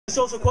It's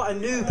also quite a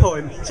new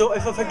poem, so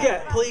if I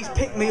forget, please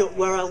pick me up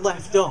where I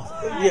left off.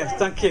 Yes,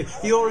 thank you.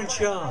 You're in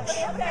charge.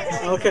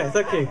 Okay,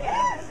 thank you.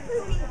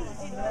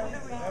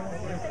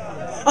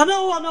 I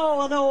know, I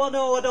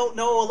don't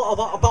know a lot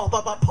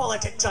about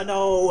politics, I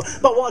know.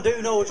 But what I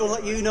do know is I'll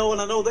let you know, and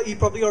I know that you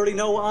probably already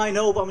know what I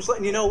know, but I'm just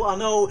letting you know what I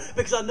know,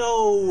 because I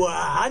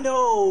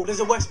know there's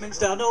a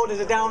Westminster, I know there's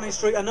a Downing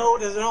Street, I know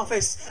there's an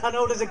office, I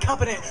know there's a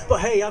cabinet,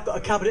 but hey, I've got a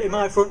cabinet in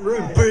my front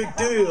room, big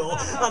deal.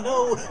 I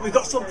know we've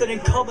got something in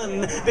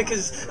common,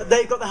 because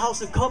they've got the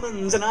House of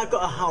Commons, and I've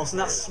got a house, and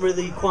that's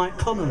really quite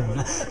common.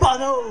 But I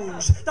know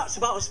that's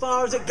about as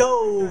far as it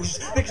goes,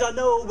 because I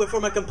know we're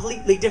from a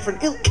completely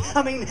different ilk.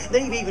 I mean,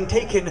 they've even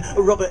taken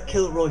Robert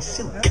Kilroy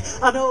Silk.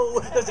 I know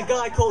there's a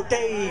guy called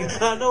Dave,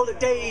 and I know that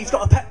Dave's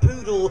got a pet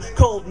poodle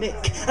called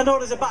Nick. I know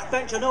there's a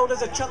backbench, I know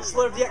there's a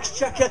Chancellor of the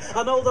Exchequer,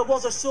 I know there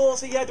was a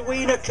saucy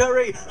Edwina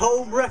Curry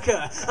home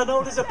wrecker. I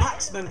know there's a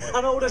Paxman,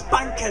 I know there's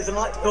bankers, and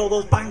I like to call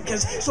those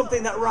bankers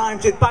something that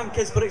rhymes with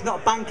bankers, but it's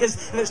not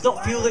bankers, and it's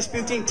not fuel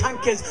disputing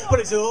tankers, but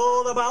it's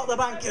all about the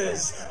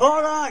bankers.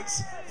 Alright,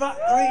 fat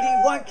greedy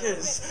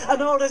wankers. I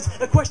know there's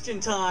a question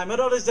time, I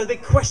know there's the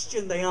big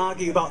question they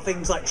argue about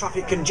things like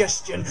traffic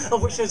congestion,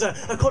 of which there's a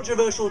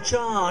controversial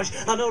charge.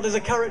 I know there's a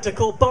character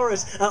called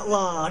Boris at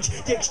large.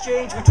 The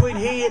exchange between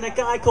he and a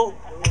guy called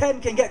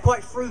Ken can get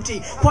quite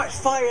fruity, quite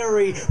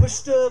fiery, with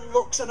stern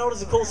looks. I know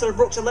there's a call to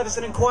Brooks and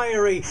Levison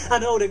inquiry. I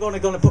know they're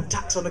going to put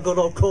tax on the good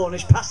old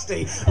Cornish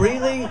pasty.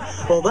 Really?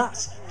 Well,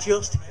 that's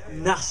just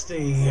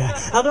nasty.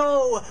 I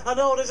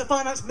know there's a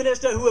finance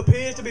minister who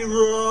appears to be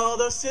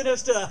rather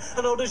sinister.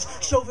 I know there's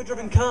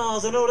chauffeur-driven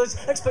cars. I know there's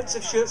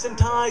expensive shirts and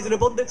ties and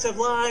abundance of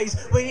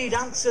lies. We need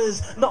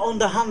answers, not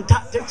underhand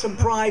tactics and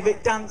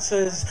private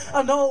dancers.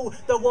 I know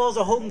there was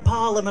a hung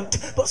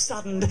parliament, but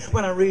saddened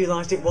when I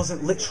realised it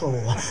wasn't literal.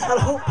 And I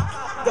hope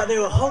that they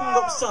were hung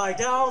upside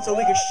down so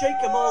we could shake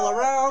them all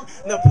around,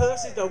 and the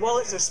purses, the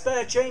wallets, the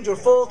spare change will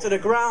fall to the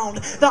ground.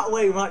 That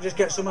way we might just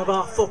get some of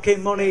our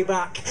fucking money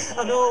back.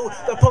 I know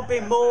they're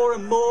pumping more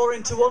and more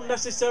into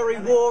unnecessary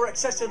war,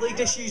 excessively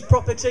disused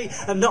property,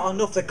 and not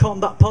enough to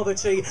combat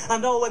poverty. I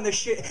know when the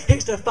shit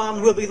hits the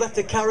fan, we'll be left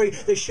to carry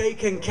the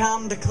shaken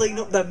can to clean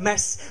up the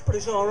mess, but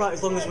it's alright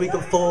as long as we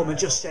conform and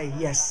just say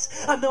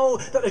yes. I know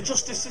that the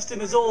justice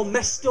system is all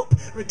messed up,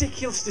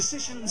 ridiculous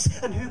decisions,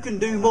 and who can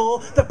do more?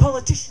 The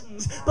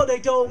politicians, but they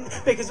don't,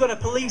 because when a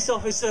police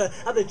officer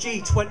at the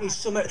G20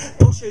 summit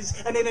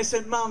pushes an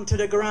innocent man to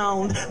the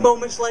ground,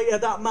 moments later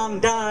that man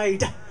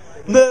died.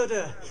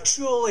 Murder,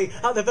 surely,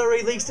 at the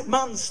very least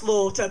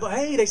manslaughter, but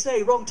hey, they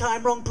say wrong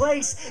time, wrong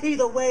place.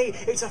 Either way,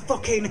 it's a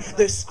fucking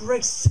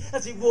disgrace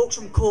as he walks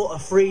from court a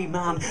free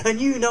man,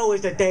 and you know as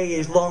the day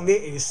is long,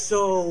 it is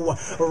so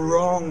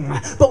wrong.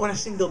 But when a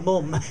single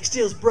mum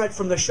steals bread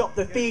from the shop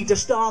to feed the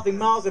starving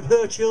mouths of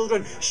her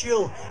children,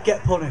 she'll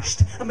get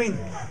punished. I mean,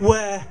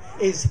 where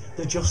is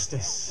the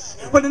justice?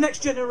 When the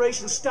next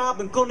generation stab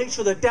and gun each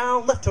other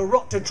down, left to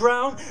rot to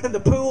drown in the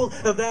pool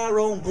of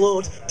their own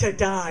blood to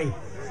die.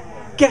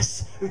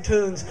 Guess who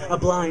turns a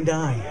blind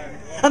eye?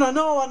 And I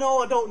know I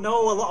don't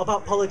know a lot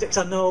about politics,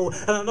 I know,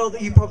 and I know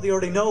that you probably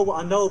already know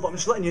what I know, but I'm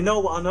just letting you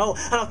know what I know,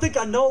 and I think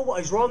I know what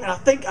is wrong, and I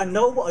think I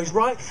know what is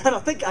right, and I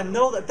think I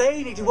know that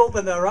they need to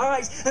open their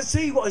eyes and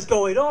see what is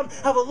going on,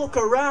 have a look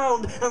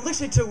around and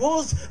listen to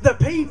us, the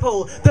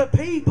people,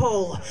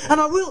 and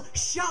I will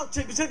shout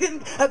it because I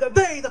think that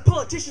they, the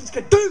politicians,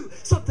 can do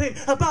something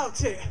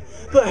about it.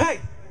 But hey,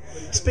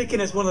 speaking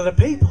as one of the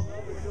people,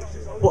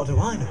 what do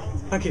I know?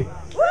 Thank you.